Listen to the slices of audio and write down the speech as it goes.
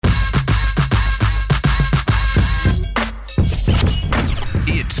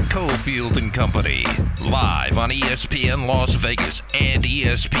Cofield and Company, live on ESPN Las Vegas and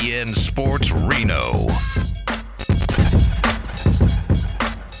ESPN Sports Reno.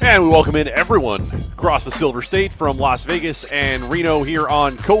 And we welcome in everyone across the Silver State from Las Vegas and Reno here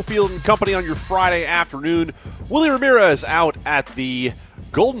on Cofield and Company on your Friday afternoon. Willie Ramirez out at the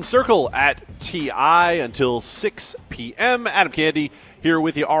Golden Circle at TI until 6 p.m. Adam Candy here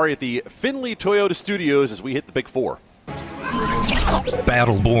with you, Ari, at the Findlay Toyota Studios as we hit the Big Four.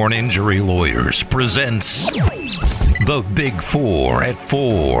 Battleborn Injury Lawyers presents the Big Four at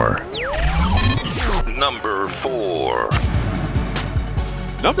 4. Number 4.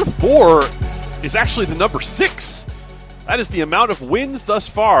 Number 4 is actually the number 6. That is the amount of wins thus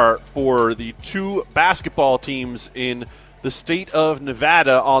far for the two basketball teams in the state of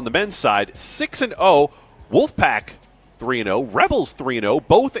Nevada on the men's side. 6-0, Wolfpack 3-0, Rebels 3-0,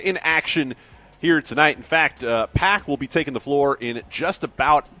 both in action here tonight. In fact, Pack will be taking the floor in just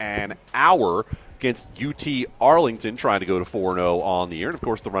about an hour against UT Arlington, trying to go to 4-0 on the year. And, of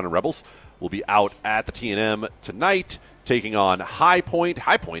course, the Runnin' Rebels will be out at the T&M tonight, taking on High Point.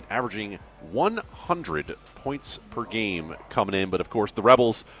 High Point averaging 100 points per game coming in. But, of course, the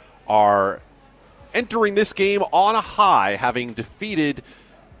Rebels are entering this game on a high, having defeated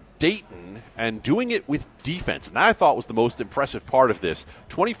Dayton and doing it with defense. And that I thought was the most impressive part of this.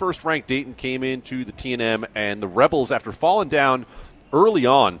 21st ranked Dayton came into the T&M, and the Rebels, after falling down early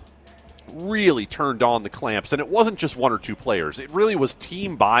on, really turned on the clamps. And it wasn't just one or two players. It really was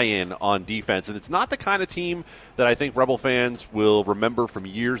team buy-in on defense. And it's not the kind of team that I think Rebel fans will remember from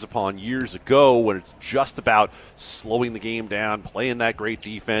years upon years ago, when it's just about slowing the game down, playing that great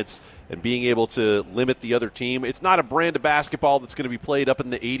defense, and being able to limit the other team. It's not a brand of basketball that's going to be played up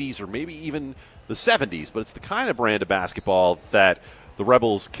in the 80s or maybe even the 70s, but it's the kind of brand of basketball that the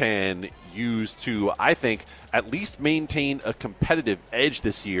Rebels can use to, I think, at least maintain a competitive edge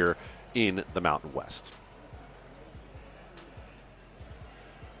this year in the Mountain West.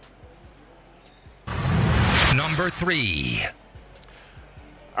 Number 3.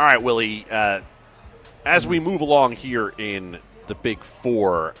 All right, Willie, as we move along here in the Big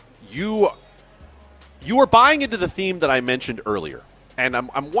Four, you are buying into the theme that I mentioned earlier, and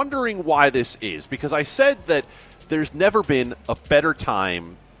I'm wondering why this is, because I said that there's never been a better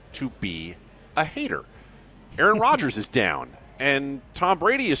time to be a hater. Aaron Rodgers is down, and Tom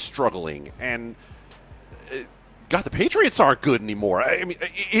Brady is struggling, and God, the Patriots aren't good anymore. I mean,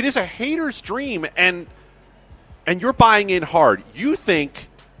 it is a hater's dream, and you're buying in hard. You think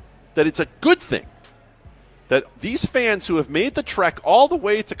that it's a good thing that these fans who have made the trek all the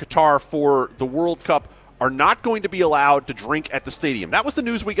way to Qatar for the World Cup are not going to be allowed to drink at the stadium. That was the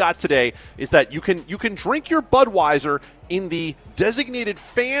news we got today, is that you can drink your Budweiser in the designated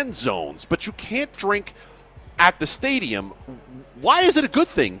fan zones, but you can't drink at the stadium. Why is it a good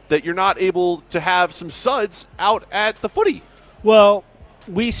thing that you're not able to have some suds out at the footy? Well,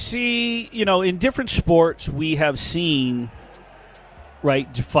 we see, in different sports, we have seen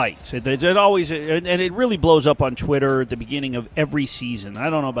fights. It always, and it really blows up on Twitter at the beginning of every season. I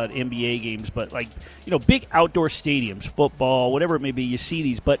don't know about NBA games, but big outdoor stadiums, football, whatever it may be, you see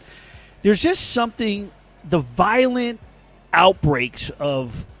these. But there's just something, the violent outbreaks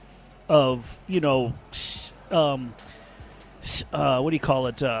of what do you call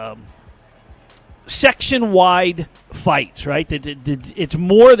it? Section-wide fights, right? It's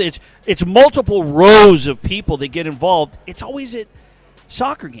more. It's multiple rows of people that get involved. It's always at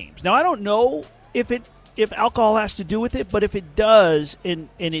soccer games. Now, I don't know if alcohol has to do with it, but if it does, and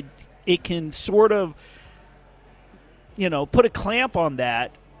it can sort of, put a clamp on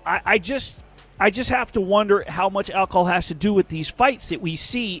that. I just have to wonder how much alcohol has to do with these fights that we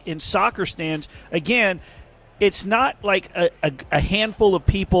see in soccer stands. Again, it's not like a handful of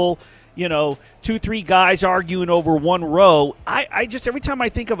people, 2-3 guys arguing over one row. I just, every time I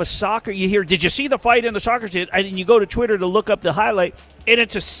think of a soccer, you hear, did you see the fight in the soccer stand? And you go to Twitter to look up the highlight, and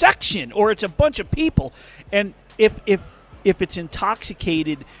it's a section or it's a bunch of people. And if it's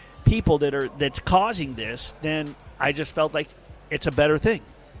intoxicated people that's causing this, then I just felt like it's a better thing.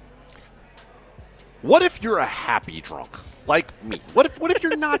 What if you're a happy drunk, like me? What if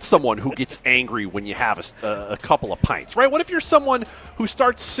you're not someone who gets angry when you have a couple of pints, right? What if you're someone who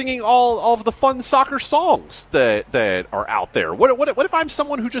starts singing all of the fun soccer songs that are out there? What if I'm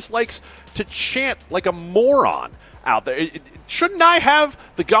someone who just likes to chant like a moron out there? Shouldn't I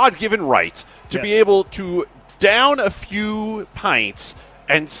have the God-given right to be able to down a few pints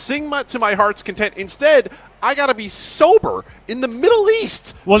and sing to my heart's content? Instead, I got to be sober in the Middle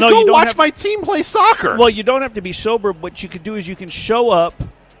East to go watch my team play soccer. Well, you don't have to be sober. What you can do is you can show up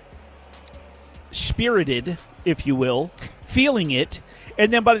spirited, if you will, feeling it,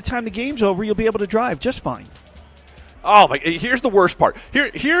 and then by the time the game's over, you'll be able to drive just fine. Oh my! Here's the worst part.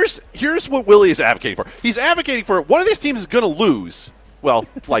 Here's what Willie is advocating for. He's advocating for one of these teams is going to lose. Well,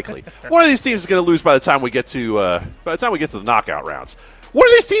 likely one of these teams is going to lose by the time we get to the knockout rounds. One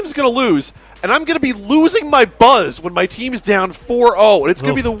of these teams is going to lose, and I'm going to be losing my buzz when my team is down 4-0, and it's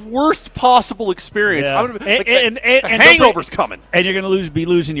going to be the worst possible experience. Yeah. I'm gonna be, And the hangover's coming, and you're going to be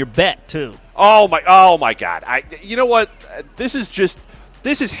losing your bet too. Oh my God! You know what? This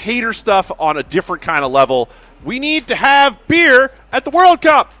is hater stuff on a different kind of level. We need to have beer at the World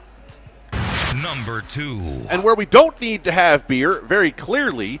Cup. Number 2. And where we don't need to have beer, very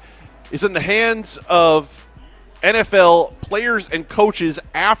clearly, is in the hands of NFL players and coaches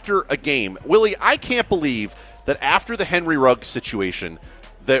after a game. Willie, I can't believe that after the Henry Ruggs situation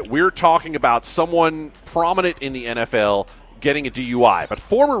that we're talking about someone prominent in the NFL getting a DUI. But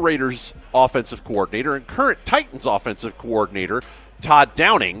former Raiders offensive coordinator and current Titans offensive coordinator Todd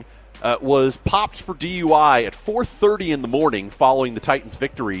Downing was popped for DUI at 4:30 in the morning following the Titans'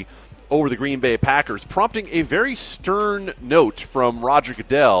 victory over the Green Bay Packers, prompting a very stern note from Roger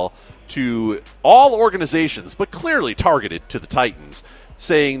Goodell to all organizations, but clearly targeted to the Titans,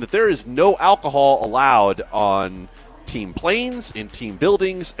 saying that there is no alcohol allowed on team planes, in team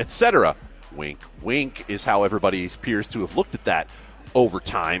buildings, etc. Wink, wink is how everybody appears to have looked at that over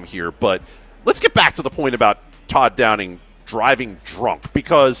time here. But let's get back to the point about Todd Downing driving drunk,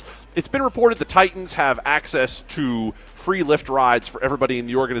 because it's been reported the Titans have access to free lift rides for everybody in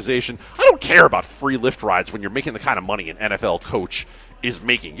the organization. I don't care about free lift rides when you're making the kind of money an NFL coach is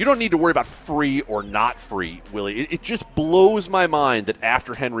making. You don't need to worry about free or not free, Willie. It just blows my mind that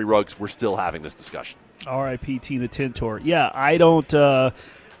after Henry Ruggs, we're still having this discussion. R.I.P. Tina Tintor. Yeah, I don't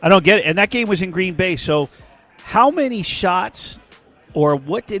get it. And that game was in Green Bay. So how many shots or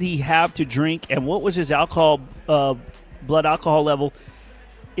what did he have to drink, and what was his blood alcohol level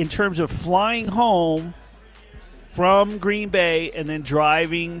in terms of flying home from Green Bay and then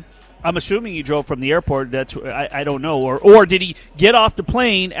driving? I'm assuming he drove from the airport. I don't know. Or did he get off the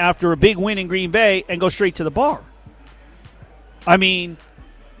plane after a big win in Green Bay and go straight to the bar? I mean,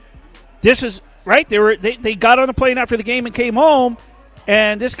 this is right. They got on the plane after the game and came home,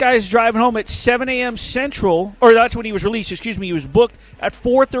 and this guy's driving home at 7 a.m. Central, or that's when he was released. Excuse me. He was booked at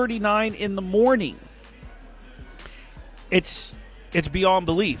 4:39 in the morning. It's beyond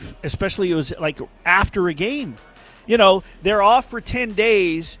belief, especially it was like after a game. You know, they're off for 10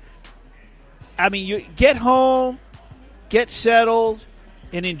 days. I mean, you get home, get settled,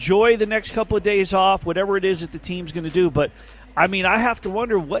 and enjoy the next couple of days off, whatever it is that the team's going to do. But, I mean, I have to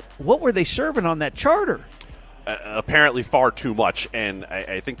wonder, what were they serving on that charter? Apparently far too much, and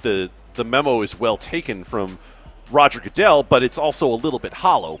I think the memo is well taken from Roger Goodell, but it's also a little bit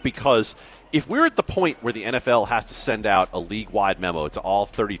hollow, because if we're at the point where the NFL has to send out a league-wide memo to all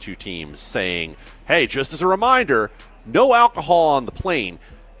 32 teams saying, hey, just as a reminder, no alcohol on the plane,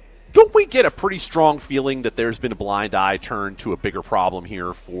 don't we get a pretty strong feeling that there's been a blind eye turned to a bigger problem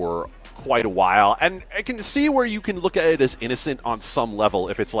here for quite a while? And I can see where you can look at it as innocent on some level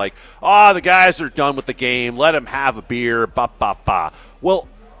if it's like, the guys are done with the game, let them have a beer, ba-ba-ba. Well,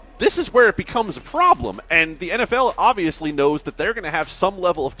 this is where it becomes a problem, and the NFL obviously knows that they're going to have some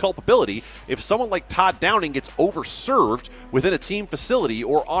level of culpability if someone like Todd Downing gets overserved within a team facility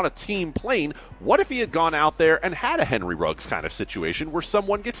or on a team plane. What if he had gone out there and had a Henry Ruggs kind of situation where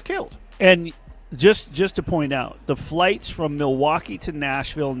someone gets killed? And just to point out, the flights from Milwaukee to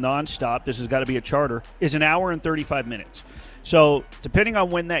Nashville nonstop, this has got to be a charter, is an hour and 35 minutes. So depending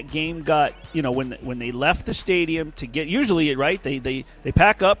on when that game got, when they left the stadium to get, usually, right, they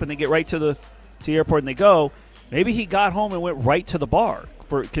pack up and they get right to the airport and they go. Maybe he got home and went right to the bar,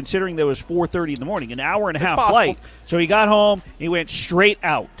 for considering there was 4:30 in the morning, an hour and a half flight. So he got home, he went straight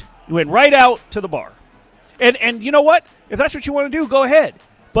out. He went right out to the bar. And you know what? If that's what you want to do, go ahead.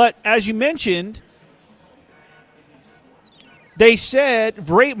 But as you mentioned, they said,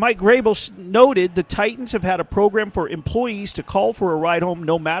 Mike Vrabel noted, the Titans have had a program for employees to call for a ride home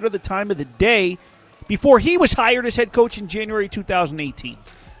no matter the time of the day before he was hired as head coach in January 2018.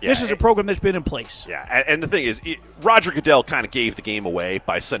 Yeah, this is a program that's been in place. Yeah, and the thing is, Roger Goodell kind of gave the game away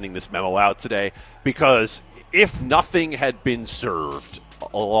by sending this memo out today, because if nothing had been served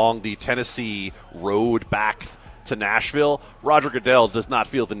along the Tennessee road back to Nashville, Roger Goodell does not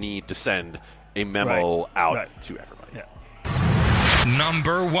feel the need to send a memo out to everybody. Yeah.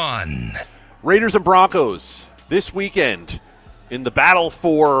 Number 1. Raiders and Broncos this weekend in the battle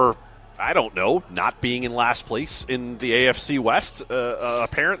for, I don't know, not being in last place in the AFC West.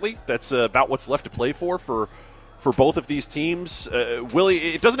 Apparently, that's about what's left to play for both of these teams. Willie,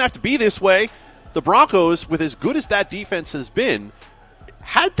 it doesn't have to be this way. The Broncos, with as good as that defense has been,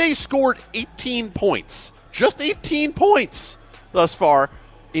 had they scored 18 points, just 18 points thus far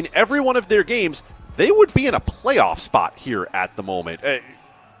in every one of their games, they would be in a playoff spot here at the moment.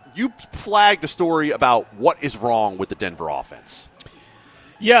 You flagged a story about what is wrong with the Denver offense.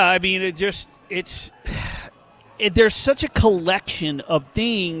 Yeah, I mean, there's such a collection of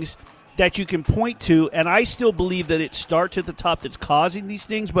things that you can point to, and I still believe that it starts at the top that's causing these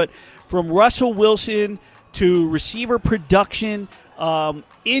things. But from Russell Wilson to receiver production,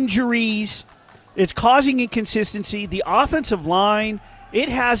 injuries, it's causing inconsistency. The offensive line, it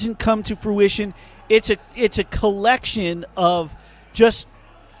hasn't come to fruition. It's a collection of just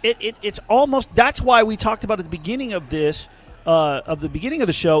it's almost, that's why we talked about at the beginning of this beginning of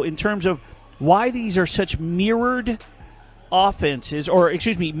the show in terms of why these are such mirrored offenses, or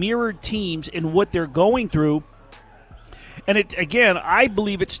mirrored teams in what they're going through. And again, I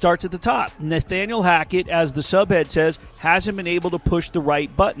believe it starts at the top. Nathaniel Hackett, as the subhead says, hasn't been able to push the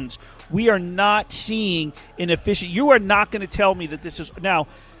right buttons. We are not seeing an efficient. You are not going to tell me that this is now.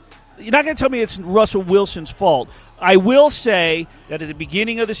 You're not going to tell me it's Russell Wilson's fault. I will say that at the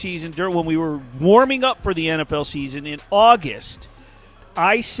beginning of the season, when we were warming up for the NFL season in August,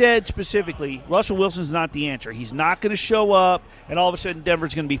 I said specifically, Russell Wilson's not the answer. He's not going to show up, and all of a sudden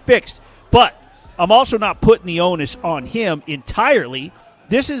Denver's going to be fixed. But I'm also not putting the onus on him entirely.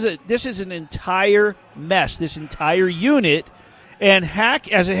 This is an entire mess, this entire unit. And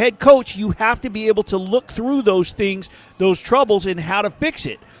Hack, as a head coach, you have to be able to look through those things, those troubles, and how to fix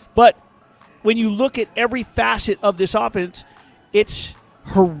it. But when you look at every facet of this offense, it's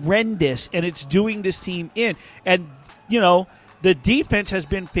horrendous, and it's doing this team in. And, the defense has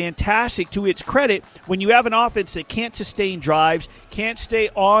been fantastic to its credit. When you have an offense that can't sustain drives, can't stay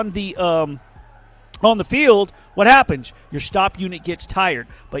on the field, what happens? Your stop unit gets tired,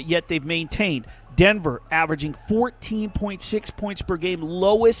 but yet they've maintained. Denver averaging 14.6 points per game,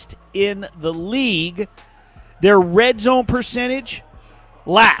 lowest in the league. Their red zone percentage,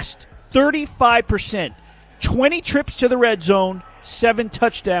 last, 35%. 20 trips to the red zone, 7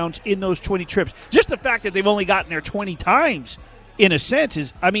 touchdowns in those 20 trips. Just the fact that they've only gotten there 20 times, in a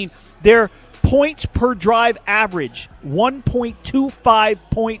sense, their points per drive average, 1.25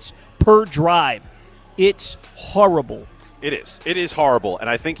 points per drive. It's horrible. It is. It is horrible. And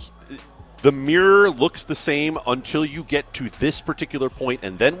I think the mirror looks the same until you get to this particular point,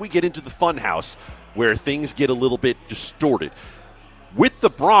 and then we get into the fun house where things get a little bit distorted. With the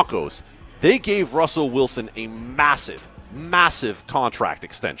Broncos, they gave Russell Wilson a massive, massive contract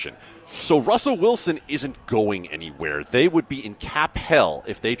extension. So Russell Wilson isn't going anywhere. They would be in cap hell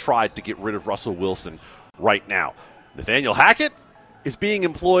if they tried to get rid of Russell Wilson right now. Nathaniel Hackett is being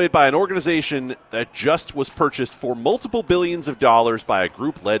employed by an organization that just was purchased for multiple billions of dollars by a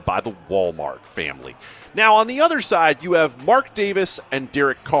group led by the Walmart family. Now, on the other side, you have Mark Davis and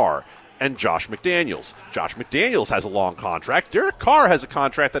Derek Carr and Josh McDaniels. Josh McDaniels has a long contract. Derek Carr has a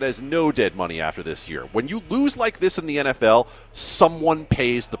contract that has no dead money after this year. When you lose like this in the NFL, someone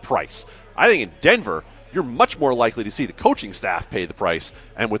pays the price. I think in Denver, you're much more likely to see the coaching staff pay the price.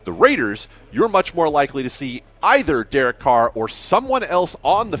 And with the Raiders, you're much more likely to see either Derek Carr or someone else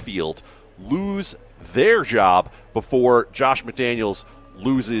on the field lose their job before Josh McDaniels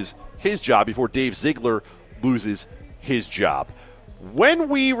loses his job, before Dave Ziegler loses his job. When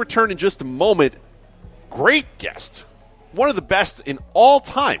we return in just a moment, great guest. One of the best in all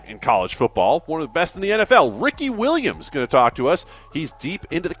time in college football, one of the best in the NFL. Ricky Williams is going to talk to us. He's deep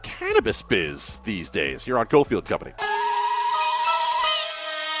into the cannabis biz these days. You're on Cofield Company.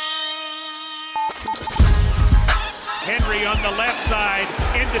 Henry on the left side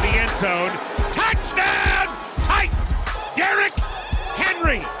into the end zone. Touchdown! Titans! Derrick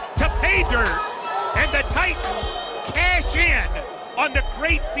Henry to pay dirt. And the Titans cash in on the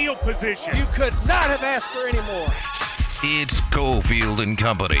great field position. You could not have asked for any more. It's Cofield and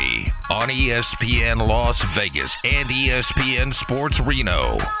Company on ESPN Las Vegas and ESPN Sports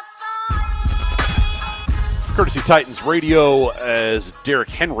Reno. Courtesy Titans Radio, as Derrick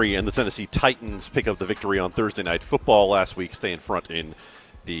Henry and the Tennessee Titans pick up the victory on Thursday Night Football last week, stay in front in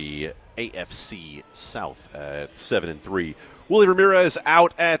the AFC South at 7-3. Willie Ramirez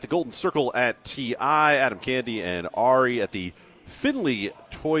out at the Golden Circle at TI. Adam Candy and Ari at the Findlay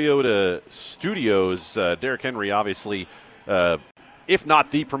Toyota Studios. Derrick Henry, obviously, if not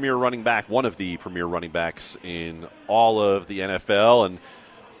the premier running back, one of the premier running backs in all of the NFL. And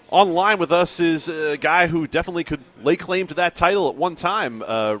online with us is a guy who definitely could lay claim to that title at one time.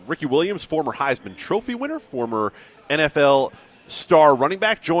 Ricky Williams, former Heisman Trophy winner, former NFL star running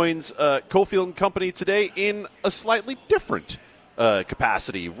back, joins Cofield and Company today in a slightly different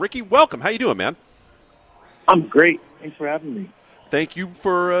capacity. Ricky, welcome. How you doing, man? I'm great. Thanks for having me. thank you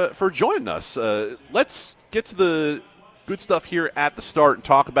for joining us. Let's get to the good stuff here at the start and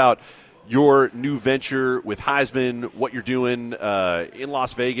talk about your new venture with Heisman, what you're doing in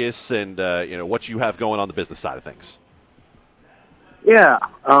Las Vegas, and what you have going on the business side of things. Yeah,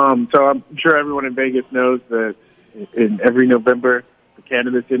 so I'm sure everyone in Vegas knows that in every November, the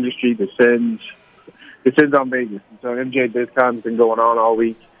cannabis industry descends on Vegas. And so MJ BizCon has been going on all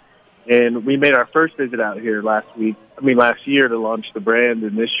week, and we made our first visit out here last year to launch the brand,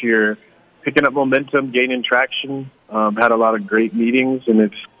 and this year picking up momentum, gaining traction. Had a lot of great meetings,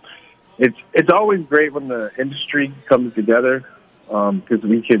 and it's always great when the industry comes together because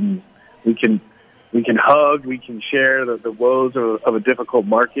we can hug, we can share the woes of a difficult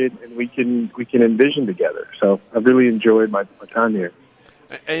market, and we can envision together. So I've really enjoyed my time here.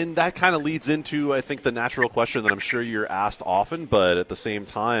 And that kind of leads into, I think, the natural question that I'm sure you're asked often, but at the same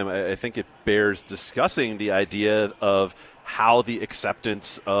time, I think it bears discussing the idea of how the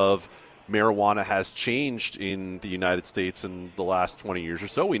acceptance of marijuana has changed in the United States in the last 20 years or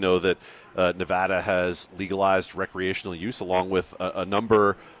so. We know that Nevada has legalized recreational use along with a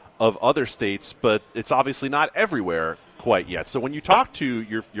number of other states, but it's obviously not everywhere quite yet. So when you talk to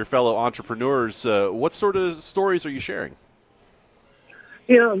your fellow entrepreneurs, what sort of stories are you sharing?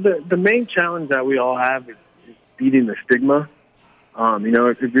 The main challenge that we all have is beating the stigma.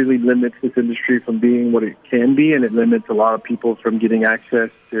 It really limits this industry from being what it can be, and it limits a lot of people from getting access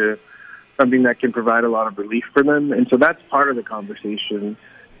to something that can provide a lot of relief for them. And so that's part of the conversation.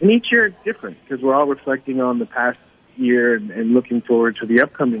 And each year it's different because we're all reflecting on the past year and looking forward to the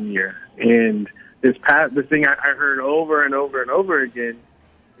upcoming year. And the thing I heard over and over and over again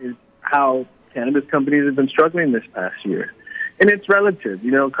is how cannabis companies have been struggling this past year. And it's relative,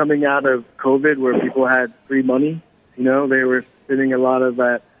 coming out of COVID where people had free money, they were spending a lot of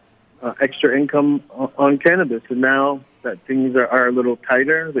that extra income on cannabis. And now that things are a little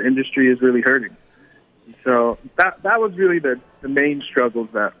tighter, the industry is really hurting. So that was really the main struggles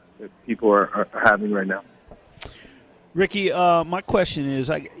that people are having right now. Ricky, my question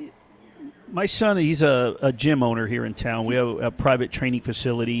is, my son, he's a gym owner here in town. We have a private training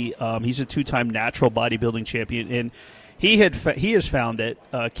facility. He's a 2-time natural bodybuilding champion, and he has found that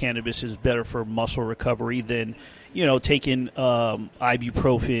cannabis is better for muscle recovery than taking ibuprofen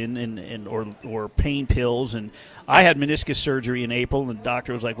or pain pills. And I had meniscus surgery in April, and the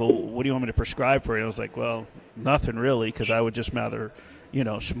doctor was like, "Well, what do you want me to prescribe for you?" I was like, "Well, nothing really, because I would just rather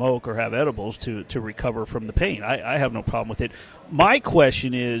smoke or have edibles to recover from the pain. I have no problem with it." My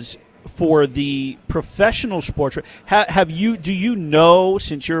question is, for the professional sports, do you know,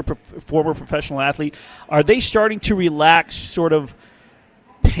 since you're a former professional athlete, are they starting to relax, sort of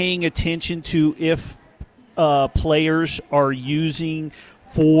paying attention to if players are using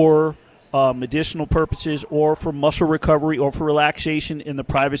for medicinal purposes or for muscle recovery or for relaxation in the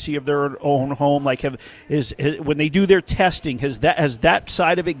privacy of their own home? Like, when they do their testing, has that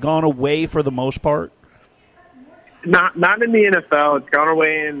side of it gone away for the most part? Not in the NFL. It's gone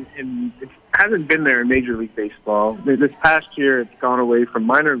away, and it hasn't been there in Major League Baseball. This past year, it's gone away from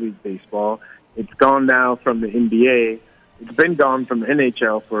minor league baseball. It's gone now from the NBA. It's been gone from the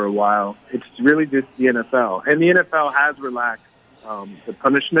NHL for a while. It's really just the NFL. And the NFL has relaxed the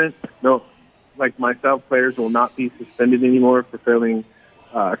punishment. No, like myself, players will not be suspended anymore for failing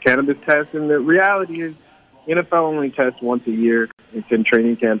a cannabis test. And the reality is, the NFL only tests once a year. It's in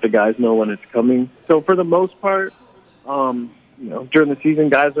training camp. The guys know when it's coming. So for the most part, during the season,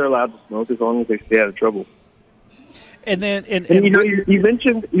 guys are allowed to smoke as long as they stay out of trouble. And then, you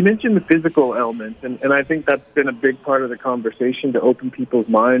mentioned the physical elements, and I think that's been a big part of the conversation to open people's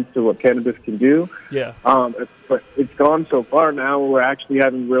minds to what cannabis can do. Yeah. But it's gone so far now where we're actually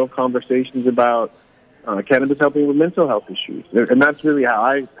having real conversations about cannabis helping with mental health issues, and that's really how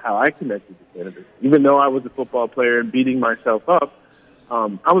I connected to cannabis. Even though I was a football player and beating myself up,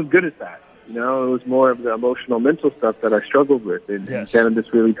 I was good at that. It was more of the emotional, mental stuff that I struggled with, and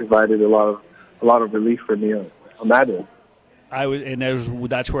cannabis really provided a lot of relief for me on that end.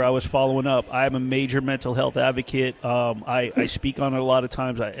 That's where I was following up. I am a major mental health advocate. I speak on it a lot of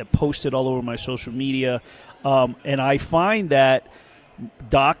times. I post it all over my social media, and I find that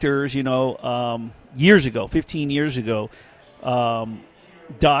doctors, years ago, 15 years ago,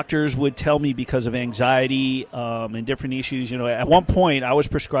 doctors would tell me because of anxiety and different issues. At one point I was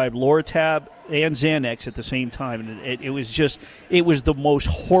prescribed Loratab and Xanax at the same time, and it was the most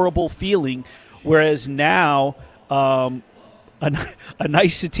horrible feeling. Whereas now, a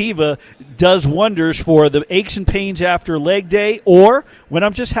nice sativa does wonders for the aches and pains after leg day or when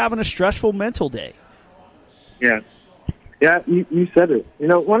I'm just having a stressful mental day. Yeah, you said it.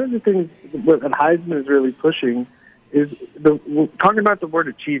 One of the things that Heisman is really pushing talking about the word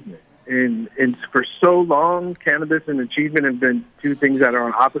achievement. And for so long, cannabis and achievement have been two things that are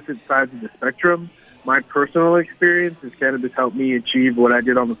on opposite sides of the spectrum. My personal experience is cannabis helped me achieve what I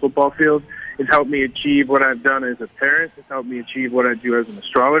did on the football field. It's helped me achieve what I've done as a parent. It's helped me achieve what I do as an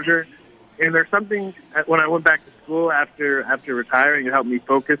astrologer. And there's something, when I went back to school after retiring, it helped me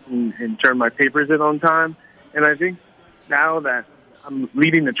focus and turn my papers in on time. And I think now that I'm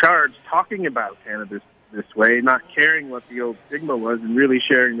leading the charge, talking about cannabis this way, not caring what the old stigma was and really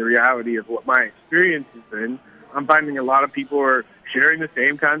sharing the reality of what my experience has been, I'm finding a lot of people are sharing the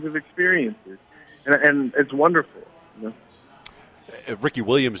same kinds of experiences. And it's wonderful. You know? Ricky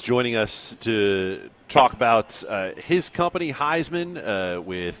Williams joining us to talk about his company, Heisman,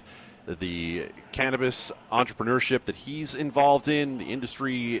 with the cannabis entrepreneurship that he's involved in, the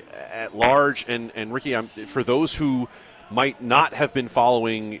industry at large. And Ricky, for those who might not have been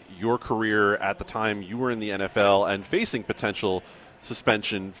following your career at the time you were in the NFL and facing potential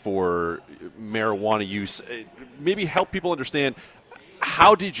suspension for marijuana use, maybe help people understand,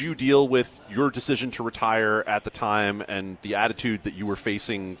 how did you deal with your decision to retire at the time and the attitude that you were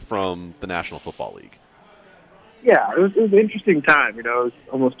facing from the National Football League? Yeah, it was an interesting time. You know, it was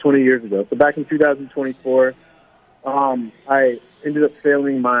almost 20 years ago. So back in 2024, I ended up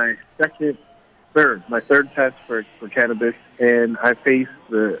failing my third test for cannabis, and I faced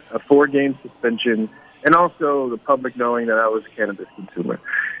a 4-game suspension and also the public knowing that I was a cannabis consumer.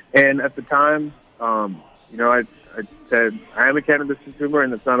 And at the time, you know, I said, I am a cannabis consumer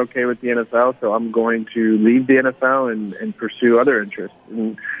and it's not okay with the NFL, so I'm going to leave the NFL and pursue other interests.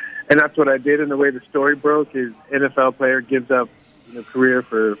 And that's what I did. And the way the story broke is NFL player gives up career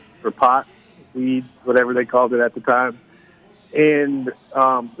for pot, weed, whatever they called it at the time. And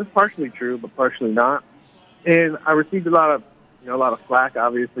that's partially true, but partially not. And I received a lot of flack,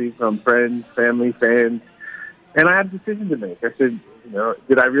 obviously, from friends, family, fans. And I had a decision to make. I said,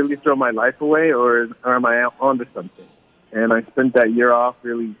 did I really throw my life away, or am I onto something? And I spent that year off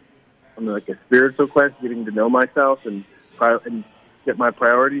really on like a spiritual quest, getting to know myself and get my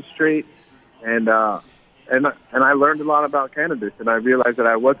priorities straight. And I learned a lot about cannabis, and I realized that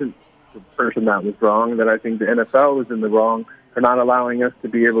I wasn't the person that was wrong, that I think the NFL was in the wrong for not allowing us to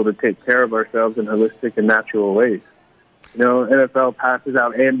be able to take care of ourselves in holistic and natural ways. NFL passes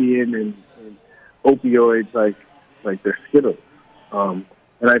out Ambien and opioids like they're Skittles.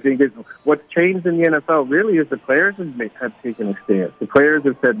 And I think what's changed in the NFL really is the players have taken a stance. The players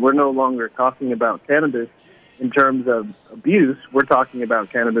have said, we're no longer talking about cannabis in terms of abuse. We're talking about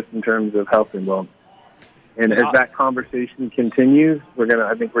cannabis in terms of health and wellness. And as that conversation continues,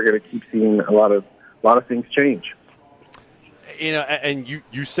 I think we're gonna keep seeing a lot of things change. And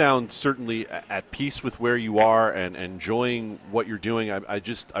you sound certainly at peace with where you are and enjoying what you're doing.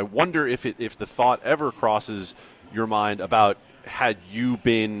 I wonder if the thought ever crosses your mind about, had you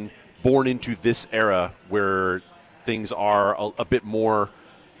been born into this era where things are a bit more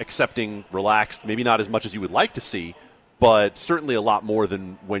accepting, relaxed, maybe not as much as you would like to see, but certainly a lot more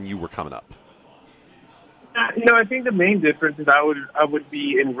than when you were coming up. I think the main difference is I would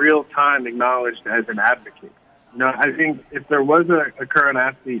be in real time acknowledged as an advocate. I think if there was a current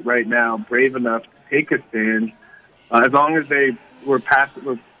athlete right now brave enough to take a stand, as long as they were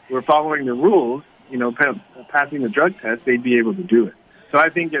following the rules, passing the drug test, they'd be able to do it. So I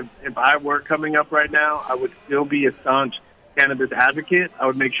think if I were coming up right now, I would still be a staunch cannabis advocate. I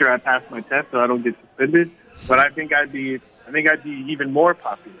would make sure I pass my test so I don't get suspended. But I think I'd be even more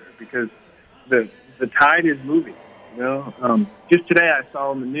popular because the tide is moving. Just today I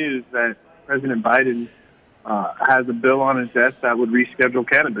saw in the news that President Biden has a bill on his desk that would reschedule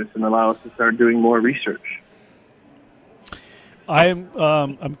cannabis and allow us to start doing more research.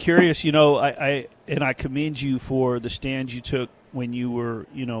 I'm curious. I commend you for the stand you took when you were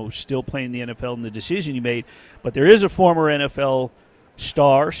still playing the NFL and the decision you made. But there is a former NFL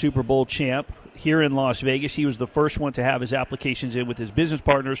star, Super Bowl champ here in Las Vegas. He was the first one to have his applications in with his business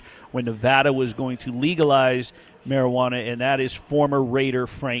partners when Nevada was going to legalize marijuana, and that is former Raider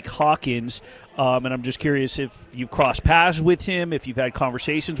Frank Hawkins. And I'm just curious if you've crossed paths with him, if you've had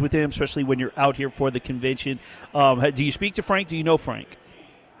conversations with him, especially when you're out here for the convention. Do you speak to Frank? Do you know Frank?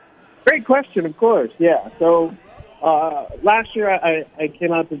 Great question, of course. Yeah. So last year I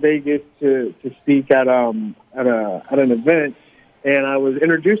came out to Vegas to speak at an event, and I was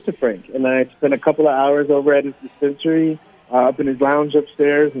introduced to Frank. And I spent a couple of hours over at his dispensary, up in his lounge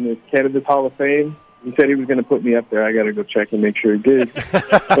upstairs in his Cannabis Hall of Fame. He said he was going to put me up there. I got to go check and make sure he did.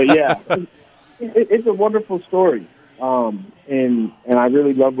 But yeah, it's a wonderful story. And I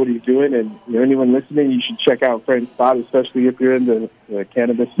really love what he's doing. And anyone listening, you should check out Frank's spot, especially if you're into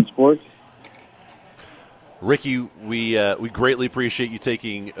cannabis and sports. Ricky, we greatly appreciate you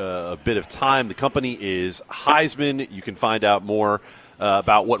taking a bit of time. The company is Heisman. You can find out more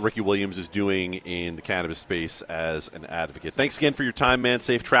about what Ricky Williams is doing in the cannabis space as an advocate. Thanks again for your time, man.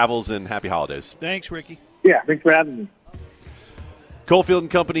 Safe travels and happy holidays. Thanks, Ricky. Yeah, thanks for having me. Cofield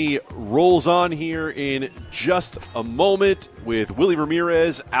and Company rolls on here in just a moment with Willie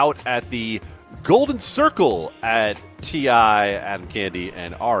Ramirez out at the Golden Circle at TI, Adam Candy,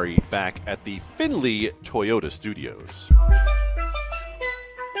 and Ari back at the Findlay Toyota Studios.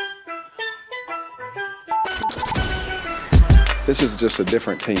 This is just a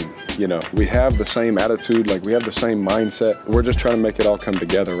different team. You know, we have the same attitude, like we have the same mindset. We're just trying to make it all come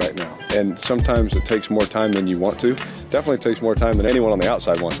together right now. And sometimes it takes more time than you want to. Definitely takes more time than anyone on the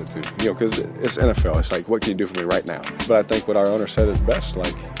outside wants it to. You know, because it's NFL. It's like, what can you do for me right now? But I think what our owner said is best.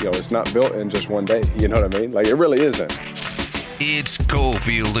 Like, you know, it's not built in just one day. You know what I mean? Like, it really isn't. It's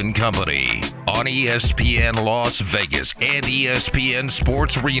Cofield and Company on ESPN Las Vegas and ESPN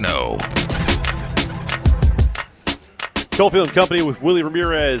Sports Reno. Cofield and Company with Willie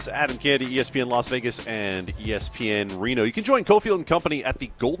Ramirez, Adam Candy, ESPN Las Vegas, and ESPN Reno. You can join Cofield and Company at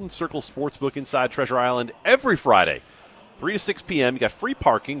the Golden Circle Sportsbook inside Treasure Island every Friday, 3 to 6 p.m. You got free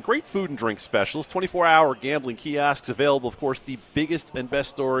parking, great food and drink specials, 24-hour gambling kiosks available. Of course, the biggest and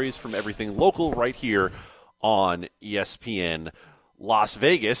best stories from everything local right here on ESPN Las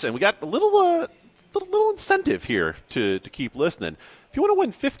Vegas. And we got a little incentive here to keep listening. If you want to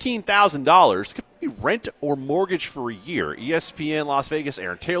win $15,000, it could be rent or mortgage for a year. ESPN Las Vegas,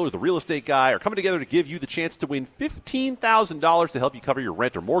 Aaron Taylor, the real estate guy, are coming together to give you the chance to win $15,000 to help you cover your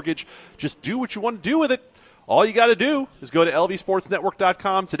rent or mortgage. Just do what you want to do with it. All you got to do is go to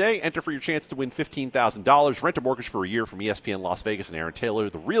lvsportsnetwork.com today. Enter for your chance to win $15,000, rent or mortgage for a year from ESPN Las Vegas and Aaron Taylor,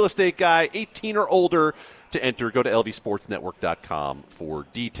 the real estate guy, 18 or older. To enter, go to lvsportsnetwork.com for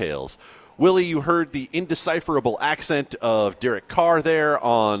details. Willie, you heard the indecipherable accent of Derek Carr there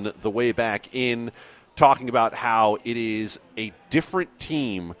on the way back in, talking about how it is a different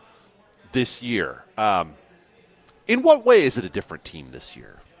team this year. In what way is it a different team this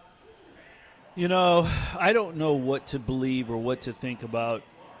year? You know, I don't know what to believe or what to think about,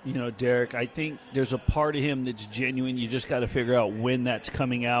 Derek. I think there's a part of him that's genuine. You just got to figure out when that's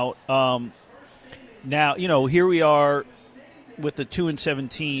coming out. Now, here we are with the 2-7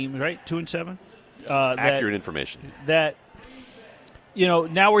 team, right? 2-7. Accurate information. That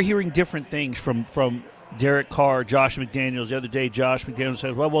now we're hearing different things from Derek Carr, Josh McDaniels. The other day, Josh McDaniels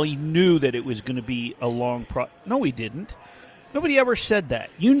said, "Well, he knew that it was going to be a long No, he didn't. Nobody ever said that.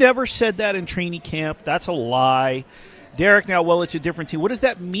 You never said that in training camp. That's a lie." Derek, now, it's a different team. What does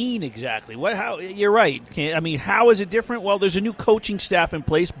that mean exactly? How? You're right. How is it different? Well, there's a new coaching staff in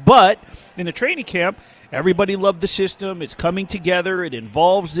place, but in the training camp, everybody loved the system. It's coming together. It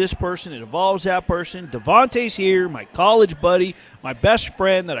involves this person. It involves that person. Devontae's here, my college buddy, my best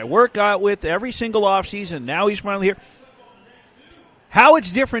friend that I work out with every single offseason. Now he's finally here. How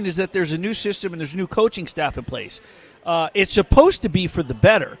it's different is that there's a new system and there's a new coaching staff in place. It's supposed to be for the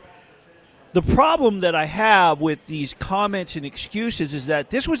better. The problem that I have with these comments and excuses is that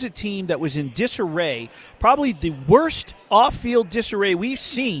this was a team that was in disarray, probably the worst off-field disarray we've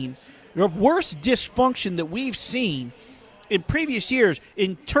seen, the worst dysfunction that we've seen in previous years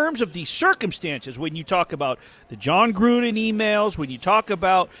in terms of the circumstances. When you talk about the John Gruden emails, when you talk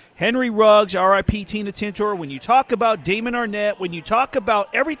about Henry Ruggs, R.I.P. Tina Tintor, when you talk about Damon Arnett, when you talk about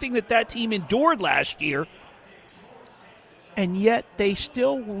everything that team endured last year, and yet they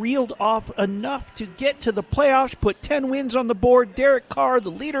still reeled off enough to get to the playoffs, put 10 wins on the board. Derek Carr, the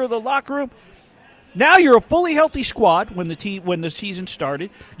leader of the locker room. Now you're a fully healthy squad when the season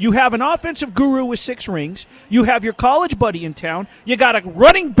started. You have an offensive guru with 6 rings. You have your college buddy in town. You got a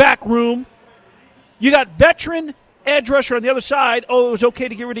running back room. You got veteran edge rusher on the other side. Oh, it was okay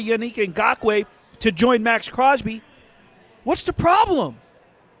to get rid of Yannick Ngakoue to join Max Crosby. What's the problem?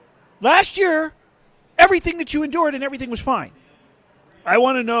 Last year, everything that you endured and everything was fine. I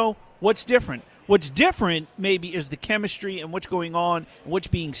want to know what's different. What's different maybe is the chemistry and what's going on and what's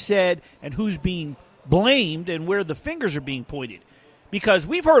being said and who's being blamed and where the fingers are being pointed. Because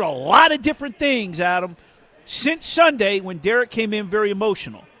we've heard a lot of different things, Adam, since Sunday when Derek came in very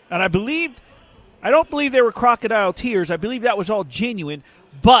emotional. And I don't believe they were crocodile tears. I believe that was all genuine.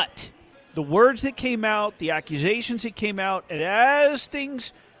 But the words that came out, the accusations that came out, and as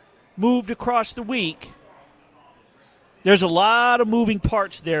things moved across the week, there's a lot of moving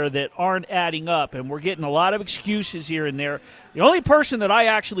parts there that aren't adding up, and we're getting a lot of excuses here and there. The only person that I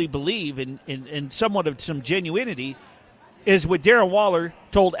actually believe in somewhat of some genuinity is what Darren Waller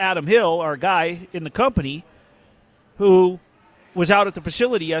told Adam Hill, our guy in the company, who was out at the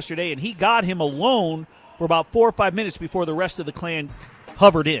facility yesterday, and he got him a loan for about 4 or 5 minutes before the rest of the clan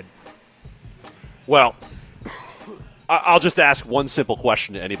hovered in. Well, I'll just ask one simple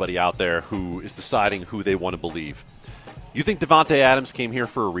question to anybody out there who is deciding who they want to believe. You think Davante Adams came here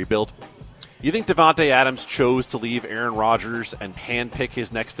for a rebuild? You think Davante Adams chose to leave Aaron Rodgers and handpick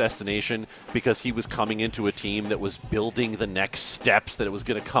his next destination because he was coming into a team that was building the next steps that it was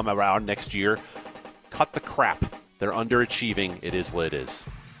going to come around next year? Cut the crap. They're underachieving. It is what it is.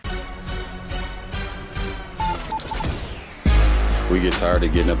 We get tired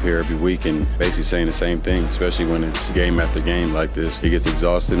of getting up here every week and basically saying the same thing, especially when it's game after game like this. It gets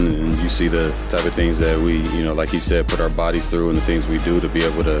exhausting, and you see the type of things that we, like he said, put our bodies through and the things we do to be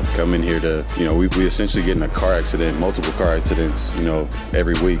able to come in here to, we essentially get in a car accident, multiple car accidents,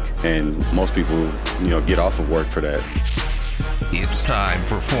 every week. And most people, get off of work for that. It's time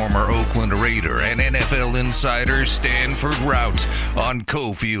for former Oakland Raider and NFL insider Stanford Routt on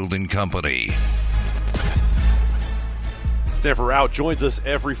Cofield and Company. Stanford Routt joins us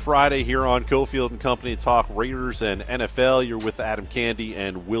every Friday here on Cofield and Company to talk Raiders and NFL. You're with Adam Candy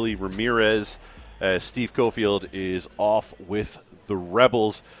and Willie Ramirez as Steve Cofield is off with the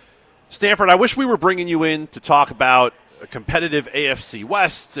Rebels. Stanford, I wish we were bringing you in to talk about a competitive AFC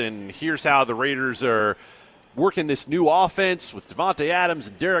West, and here's how the Raiders are working this new offense with Davante Adams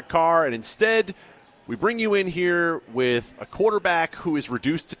and Derek Carr, and instead we bring you in here with a quarterback who is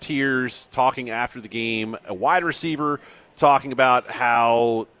reduced to tears talking after the game, a wide receiver talking about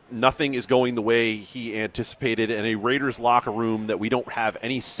how nothing is going the way he anticipated, and a Raiders locker room that we don't have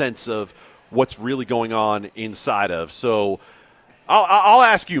any sense of what's really going on inside of. So I'll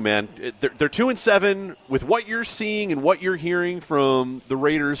ask you, man. They're 2-7. With what you're seeing and what you're hearing from the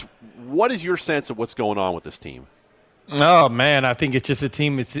Raiders, what is your sense of what's going on with this team? Oh, man, I think it's just a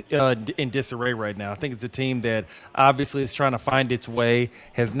team that's in disarray right now. I think it's a team that obviously is trying to find its way,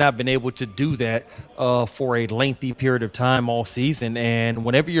 has not been able to do that for a lengthy period of time all season. And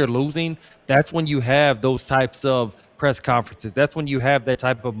whenever you're losing, that's when you have those types of press conferences. That's when you have that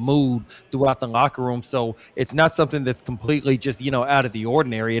type of mood throughout the locker room. So it's not something that's completely just, out of the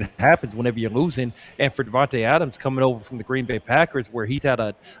ordinary. It happens whenever you're losing. And for Davante Adams coming over from the Green Bay Packers, where he's had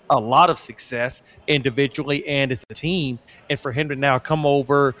a lot of success individually and as a team, and for him to now come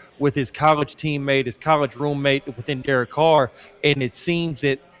over with his college teammate, his college roommate within Derek Carr, and it seems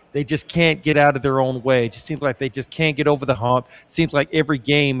that they just can't get out of their own way. It just seems like they just can't get over the hump. It seems like every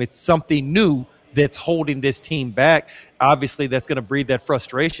game it's something new that's holding this team back. Obviously, that's going to breed that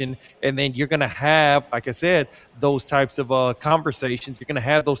frustration. And then you're going to have, like I said, those types of conversations. You're going to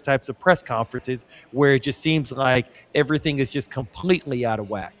have those types of press conferences where it just seems like everything is just completely out of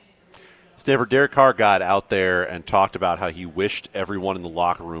whack. Stanford, Derek Carr got out there and talked about how he wished everyone in the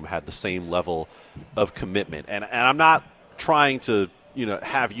locker room had the same level of commitment. And I'm not trying to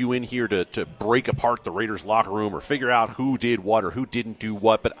have you in here to break apart the Raiders locker room or figure out who did what or who didn't do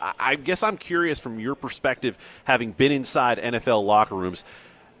what. But I guess I'm curious from your perspective, having been inside NFL locker rooms,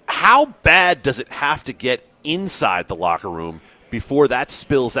 how bad does it have to get inside the locker room before that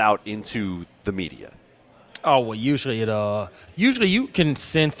spills out into the media? Oh, well, usually you can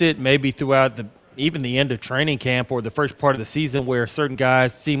sense it maybe throughout even the end of training camp or the first part of the season, where certain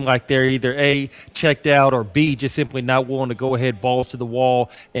guys seem like they're either A, checked out, or B, just simply not willing to go ahead, balls to the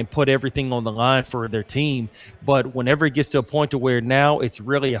wall, and put everything on the line for their team. But whenever it gets to a point to where now it's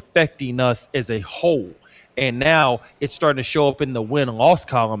really affecting us as a whole, and now it's starting to show up in the win-loss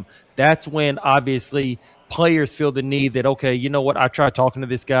column, that's when obviously players feel the need that, okay, you know what, I tried talking to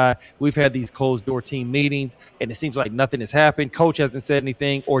this guy. We've had these closed-door team meetings, and it seems like nothing has happened. Coach hasn't said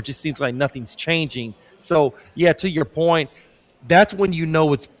anything, or it just seems like nothing's changing. So, yeah, to your point, that's when you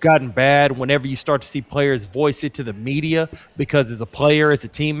know it's gotten bad, whenever you start to see players voice it to the media, because as a player, as a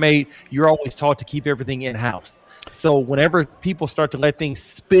teammate, you're always taught to keep everything in-house. So whenever people start to let things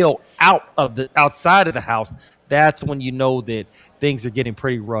spill outside of the house, that's when you know that things are getting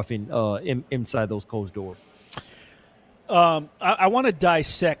pretty rough inside those closed doors. I want to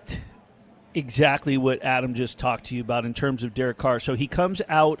dissect exactly what Adam just talked to you about in terms of Derek Carr. So he comes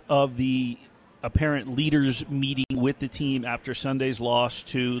out of the apparent leaders meeting with the team after Sunday's loss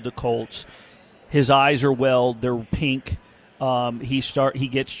to the Colts. His eyes are welled. They're pink. He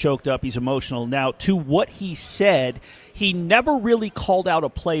gets choked up. He's emotional. Now, to what he said, he never really called out a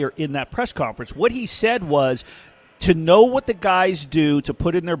player in that press conference. What he said was, to know what the guys do to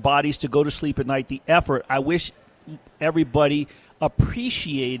put in their bodies to go to sleep at night, the effort, I wish everybody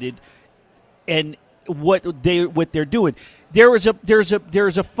appreciated and what they're doing. There's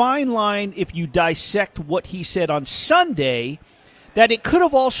a fine line if you dissect what he said on Sunday, that it could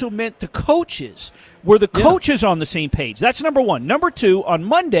have also meant the coaches Were the coaches on the same page? That's number one. Number two, on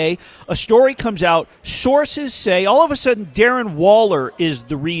Monday, a story comes out. Sources say all of a sudden Darren Waller is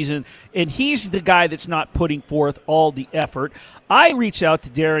the reason, and he's the guy that's not putting forth all the effort. I reached out to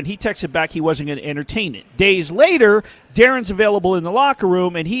Darren. He texted back he wasn't going to entertain it. Days later, Darren's available in the locker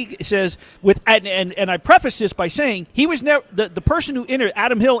room, and he says, and I preface this by saying he was never the person who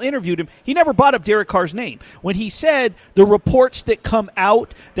Adam Hill interviewed him. He never brought up Derek Carr's name when he said the reports that come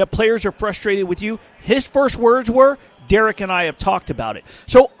out that players are frustrated with you. His first words were, "Derek and I have talked about it."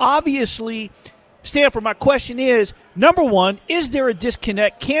 So obviously, Stanford, my question is, number one, is there a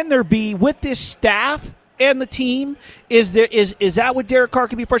disconnect? Can there be with this staff and the team? Is that what Derek Carr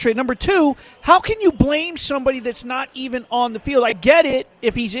can be frustrated? Number two, how can you blame somebody that's not even on the field? I get it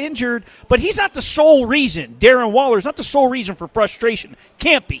if he's injured, but he's not the sole reason. Darren Waller is not the sole reason for frustration.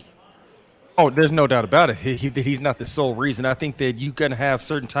 Can't be. Oh, there's no doubt about it. He's not the sole reason. I think that you can have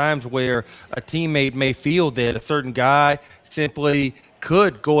certain times where a teammate may feel that a certain guy simply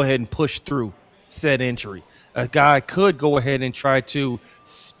could go ahead and push through said injury. A guy could go ahead and try to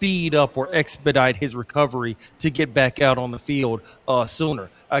speed up or expedite his recovery to get back out on the field sooner.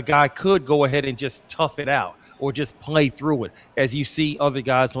 A guy could go ahead and just tough it out or just play through it, as you see other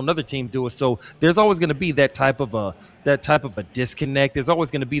guys on other teams do it. So there's always going to be that type of a disconnect. There's always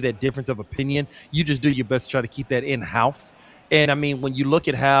going to be that difference of opinion. You just do your best to try to keep that in-house. And, I mean, when you look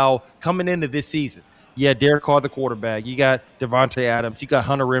at how coming into this season, Derek Carr, the quarterback. You got Devontae Adams. You got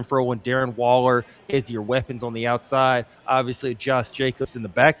Hunter Renfrow and Darren Waller as your weapons on the outside. Obviously, Josh Jacobs in the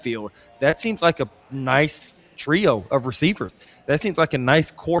backfield. That seems like a nice trio of receivers. That seems like a nice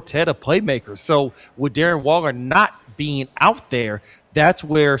quartet of playmakers. So with Darren Waller not being out there, that's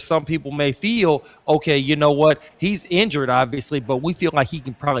where some people may feel, okay, you know what? He's injured, obviously, but we feel like he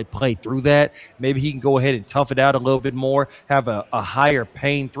can probably play through that. Maybe he can go ahead and tough it out a little bit more, have a higher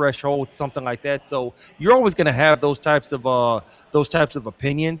pain threshold, something like that. So you're always going to have those types of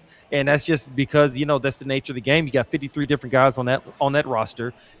opinions, and that's just because, that's the nature of the game. You got 53 different guys on that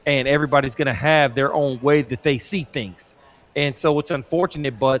roster, and everybody's going to have their own way that they see things. And so it's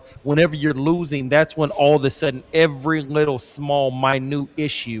unfortunate, but whenever you're losing, that's when all of a sudden every little small, minute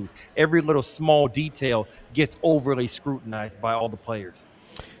issue, every little small detail gets overly scrutinized by all the players.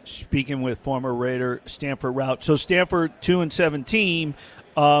 Speaking with former Raider Stanford Routt. So Stanford 2-7 team,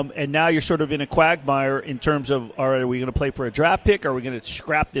 and now you're sort of in a quagmire in terms of, all right, are we going to play for a draft pick? Are we going to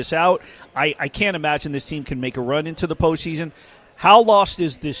scrap this out? I can't imagine this team can make a run into the postseason. How lost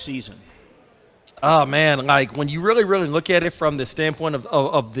is this season? Oh man, like when you really, really look at it from the standpoint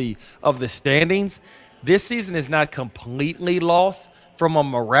of the standings, this season is not completely lost. From a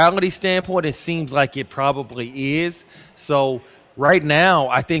morality standpoint, it seems like it probably is. So right now,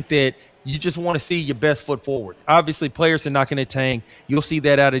 I think that you just want to see your best foot forward. Obviously, players are not going to tank. You'll see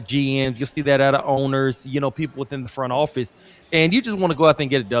that out of GMs. You'll see that out of owners, people within the front office. And you just want to go out there and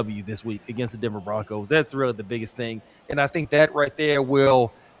get a W this week against the Denver Broncos. That's really the biggest thing. And I think that right there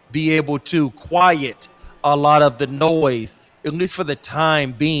will be able to quiet a lot of the noise, at least for the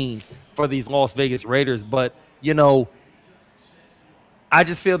time being, for these Las Vegas Raiders. But, I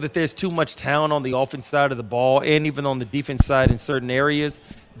just feel that there's too much talent on the offense side of the ball and even on the defense side in certain areas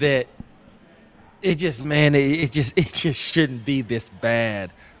that it just shouldn't be this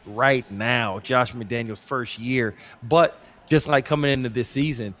bad right now. Josh McDaniels' first year. But just like coming into this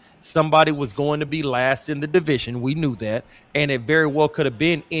season, somebody was going to be last in the division. We knew that. And it very well could have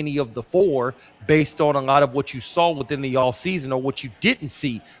been any of the four based on a lot of what you saw within the offseason or what you didn't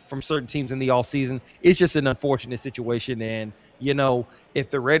see from certain teams in the offseason. It's just an unfortunate situation. And, if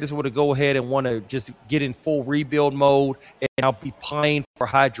the Raiders were to go ahead and want to just get in full rebuild mode and I'll be playing for a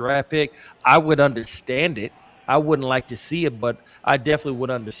high draft pick, I would understand it. I wouldn't like to see it, but I definitely would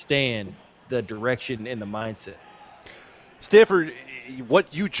understand the direction and the mindset. Stanford,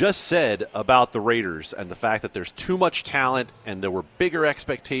 what you just said about the Raiders and the fact that there's too much talent and there were bigger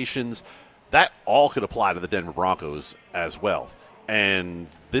expectations, that all could apply to the Denver Broncos as well. And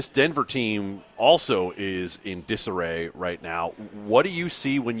this Denver team also is in disarray right now. What do you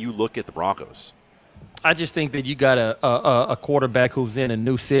see when you look at the Broncos? I just think that you got a quarterback who's in a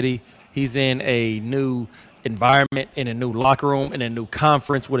new city. He's in a new environment, in a new locker room, in a new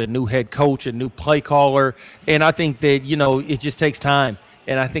conference with a new head coach, a new play caller. And I think that, it just takes time.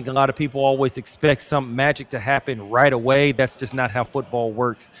 And I think a lot of people always expect some magic to happen right away. That's just not how football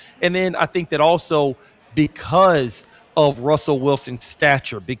works. And then I think that also because of Russell Wilson's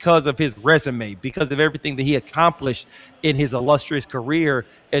stature, because of his resume, because of everything that he accomplished in his illustrious career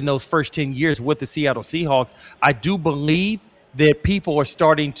in those first 10 years with the Seattle Seahawks, I do believe that people are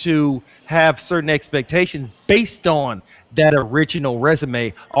starting to have certain expectations based on that original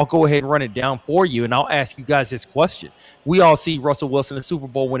resume. I'll go ahead and run it down for you, and I'll ask you guys this question. We all see Russell Wilson, a Super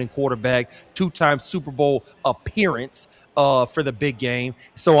Bowl winning quarterback, 2-time Super Bowl appearance for the big game.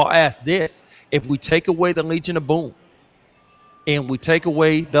 So I'll ask this. If we take away the Legion of Boom and we take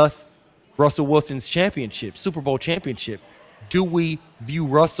away, thus, Russell Wilson's championship, Super Bowl championship, do we view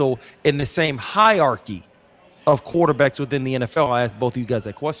Russell in the same hierarchy of quarterbacks within the NFL? I asked both of you guys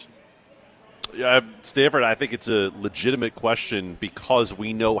that question. Stanford, I think it's a legitimate question because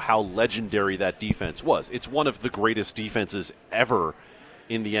we know how legendary that defense was. It's one of the greatest defenses ever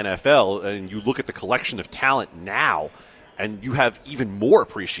in the NFL, and you look at the collection of talent now, and you have even more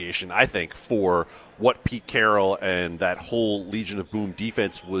appreciation, I think, for what Pete Carroll and that whole Legion of Boom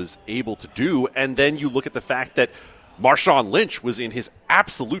defense was able to do. And then you look at the fact that Marshawn Lynch was in his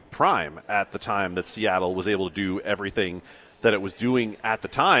absolute prime at the time that Seattle was able to do everything that it was doing at the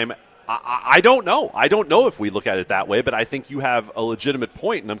time. I don't know. I don't know if we look at it that way, but I think you have a legitimate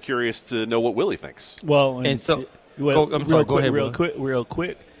point, and I'm curious to know what Willie thinks. Well, and so I'm sorry. Go ahead. Real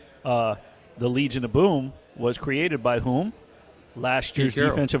quick. The Legion of Boom was created by whom? Last year's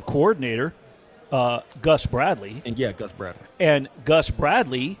defensive coordinator, Gus Bradley. And Gus Bradley. And Gus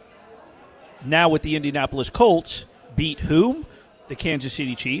Bradley, now with the Indianapolis Colts, beat whom? The Kansas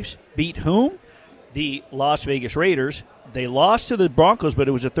City Chiefs. Beat whom? The Las Vegas Raiders. They lost to the Broncos, but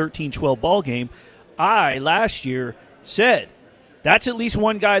it was a 13-12 ball game. I, last year, said that's at least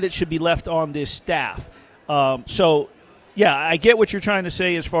one guy that should be left on this staff. So, yeah, I get what you're trying to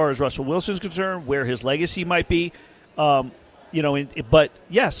say as far as Russell Wilson's concerned, where his legacy might be. But,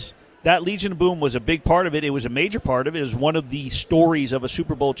 yes, that Legion of Boom was a big part of it. It was a major part of it. It was one of the stories of a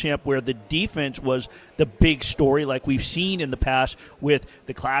Super Bowl champ where the defense was the big story, like we've seen in the past with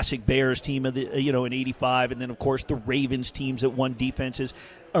the classic Bears team of the in '85, and then of course the Ravens teams that won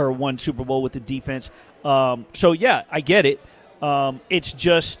Super Bowl with the defense. So yeah, I get it. It's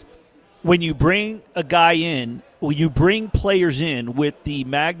just when you bring a guy in. Well, you bring players in with the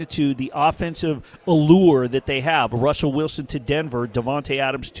magnitude, the offensive allure that they have. Russell Wilson to Denver, Davante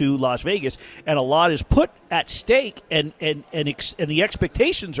Adams to Las Vegas, and a lot is put at stake, and the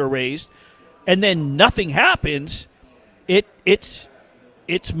expectations are raised, and then nothing happens. It's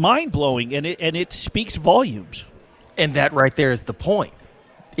mind blowing, and it speaks volumes. And that right there is the point.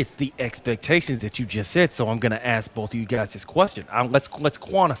 It's the expectations that you just said. So I'm going to ask both of you guys this question. Let's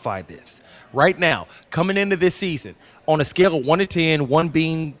quantify this right now. Coming into this season, on a scale of 1 to 10, 1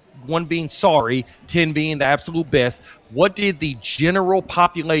 being sorry, 10 being the absolute best, what did the general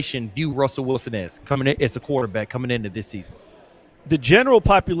population view Russell Wilson as coming in as a quarterback coming into this season? The general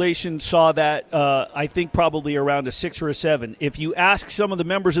population saw that I think probably around a 6 or a 7. If you ask some of the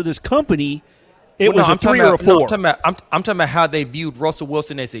members of this company, it was a 3 or a 4. I'm talking about how they viewed Russell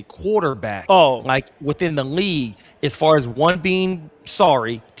Wilson as a quarterback. Like within the league, as far as 1 being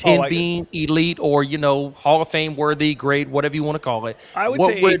sorry, 10 being elite, or Hall of Fame worthy, great, whatever you want to call it. I would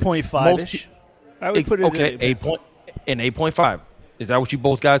say 8.5-ish. I would put it okay. 8.5. Is that what you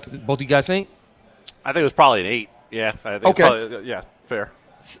both you guys think? I think it was probably an 8. Yeah. I think it's fair.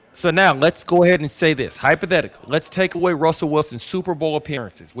 So now let's go ahead and say this. Hypothetically, let's take away Russell Wilson's Super Bowl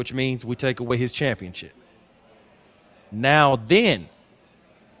appearances, which means we take away his championship. Now then,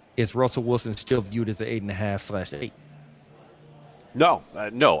 is Russell Wilson still viewed as an 8.5/8? No,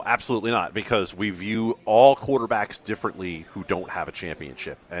 absolutely not, because we view all quarterbacks differently who don't have a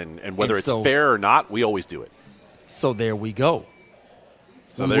championship. And whether it's fair or not, we always do it. So there we go.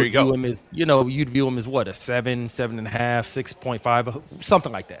 So there you go. You'd view him as what, a 7, 7.5, 6.5, something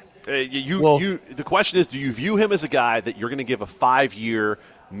like that. The question is, do you view him as a guy that you're going to give a 5-year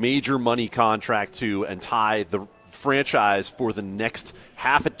major money contract to and tie the franchise for the next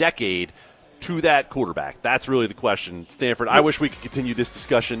half a decade to that quarterback? That's really the question. Stanford, I wish we could continue this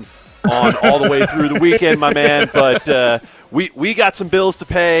discussion on all the way through the weekend, my man, but we got some bills to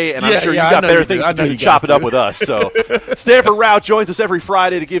pay, and I'm sure you got better things to do than chop it up with us. So Stanford Routt joins us every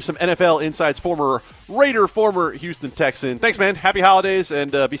Friday to give some NFL insights, former Raider, former Houston Texan. Thanks, man. Happy holidays,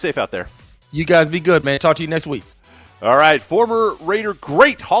 and be safe out there. You guys be good, man. Talk to you next week. All right, former Raider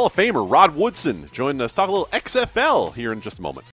great Hall of Famer Rod Woodson joining us. Talk a little XFL here in just a moment.